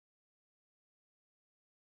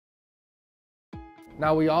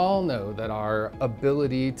Now, we all know that our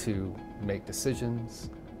ability to make decisions,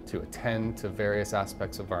 to attend to various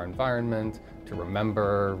aspects of our environment, to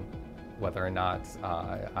remember whether or not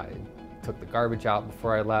I took the garbage out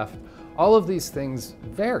before I left, all of these things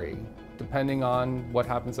vary depending on what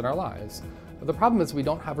happens in our lives. But the problem is we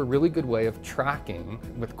don't have a really good way of tracking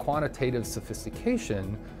with quantitative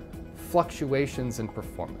sophistication fluctuations in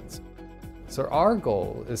performance. So our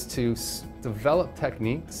goal is to develop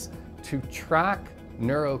techniques to track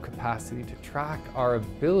neurocapacity, to track our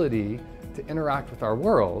ability to interact with our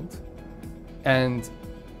world and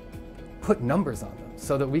put numbers on them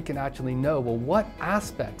so that we can actually know, well, what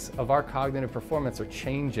aspects of our cognitive performance are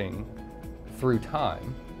changing through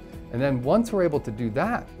time. And then once we're able to do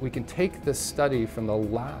that, we can take this study from the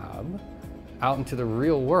lab out into the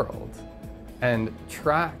real world and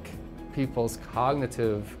track people's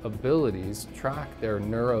cognitive abilities, track their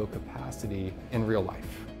neurocapacity in real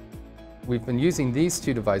life. We've been using these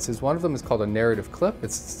two devices. One of them is called a narrative clip.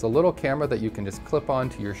 It's a little camera that you can just clip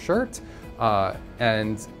onto your shirt,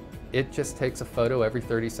 and it just takes a photo every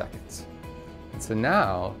 30 seconds. And so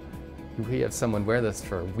now we have someone wear this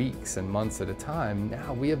for weeks and months at a time.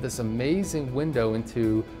 Now we have this amazing window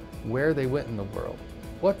into where they went in the world,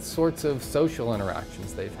 what sorts of social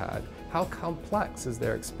interactions they've had, how complex is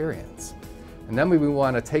their experience. And then when we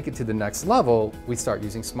want to take it to the next level, we start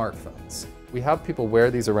using smartphones. We have people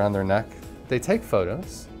wear these around their neck. They take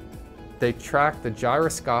photos. They track the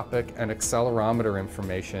gyroscopic and accelerometer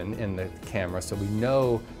information in the camera so we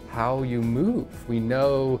know how you move. We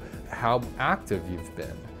know how active you've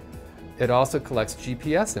been. It also collects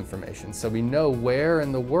GPS information so we know where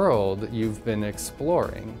in the world you've been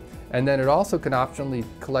exploring. And then it also can optionally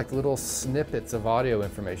collect little snippets of audio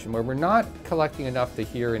information where we're not collecting enough to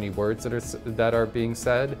hear any words that are being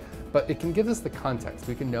said, but it can give us the context.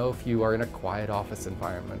 We can know if you are in a quiet office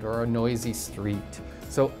environment or a noisy street.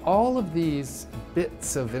 So all of these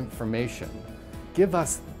bits of information give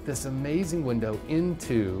us this amazing window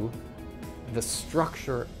into the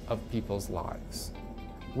structure of people's lives.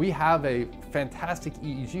 We have a fantastic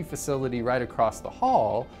EEG facility right across the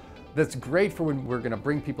hall that's great for when we're going to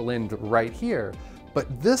bring people in right here.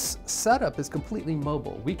 But this setup is completely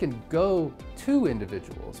mobile. We can go to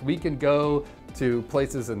individuals. We can go to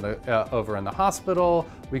places in over in the hospital.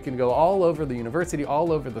 We can go all over the university,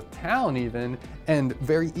 all over the town even, and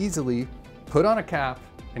very easily put on a cap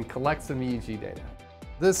and collect some EEG data.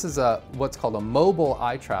 This is what's called a mobile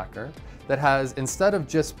eye tracker that has, instead of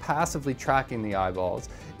just passively tracking the eyeballs,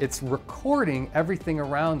 it's recording everything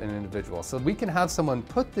around an individual. So we can have someone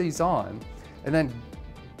put these on and then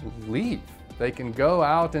leave. They can go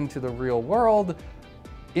out into the real world,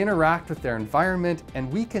 interact with their environment, and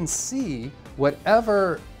we can see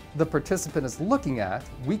whatever the participant is looking at,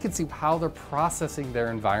 we can see how they're processing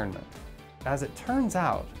their environment. As it turns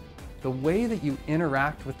out, the way that you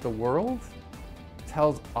interact with the world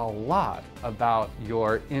tells a lot about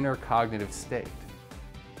your inner cognitive state.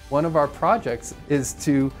 One of our projects is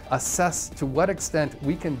to assess to what extent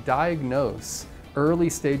we can diagnose early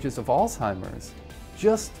stages of Alzheimer's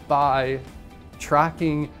just by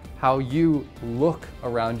tracking how you look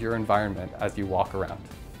around your environment as you walk around.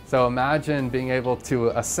 So imagine being able to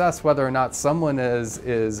assess whether or not someone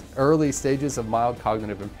is early stages of mild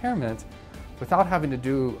cognitive impairment without having to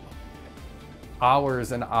do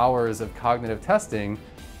hours and hours of cognitive testing.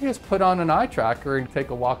 You just put on an eye tracker and take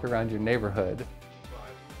a walk around your neighborhood.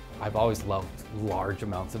 I've always loved large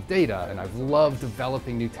amounts of data, and I've loved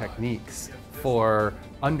developing new techniques for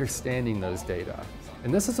understanding those data.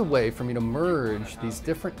 And this is a way for me to merge these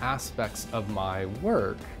different aspects of my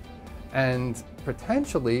work and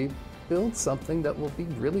potentially build something that will be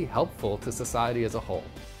really helpful to society as a whole.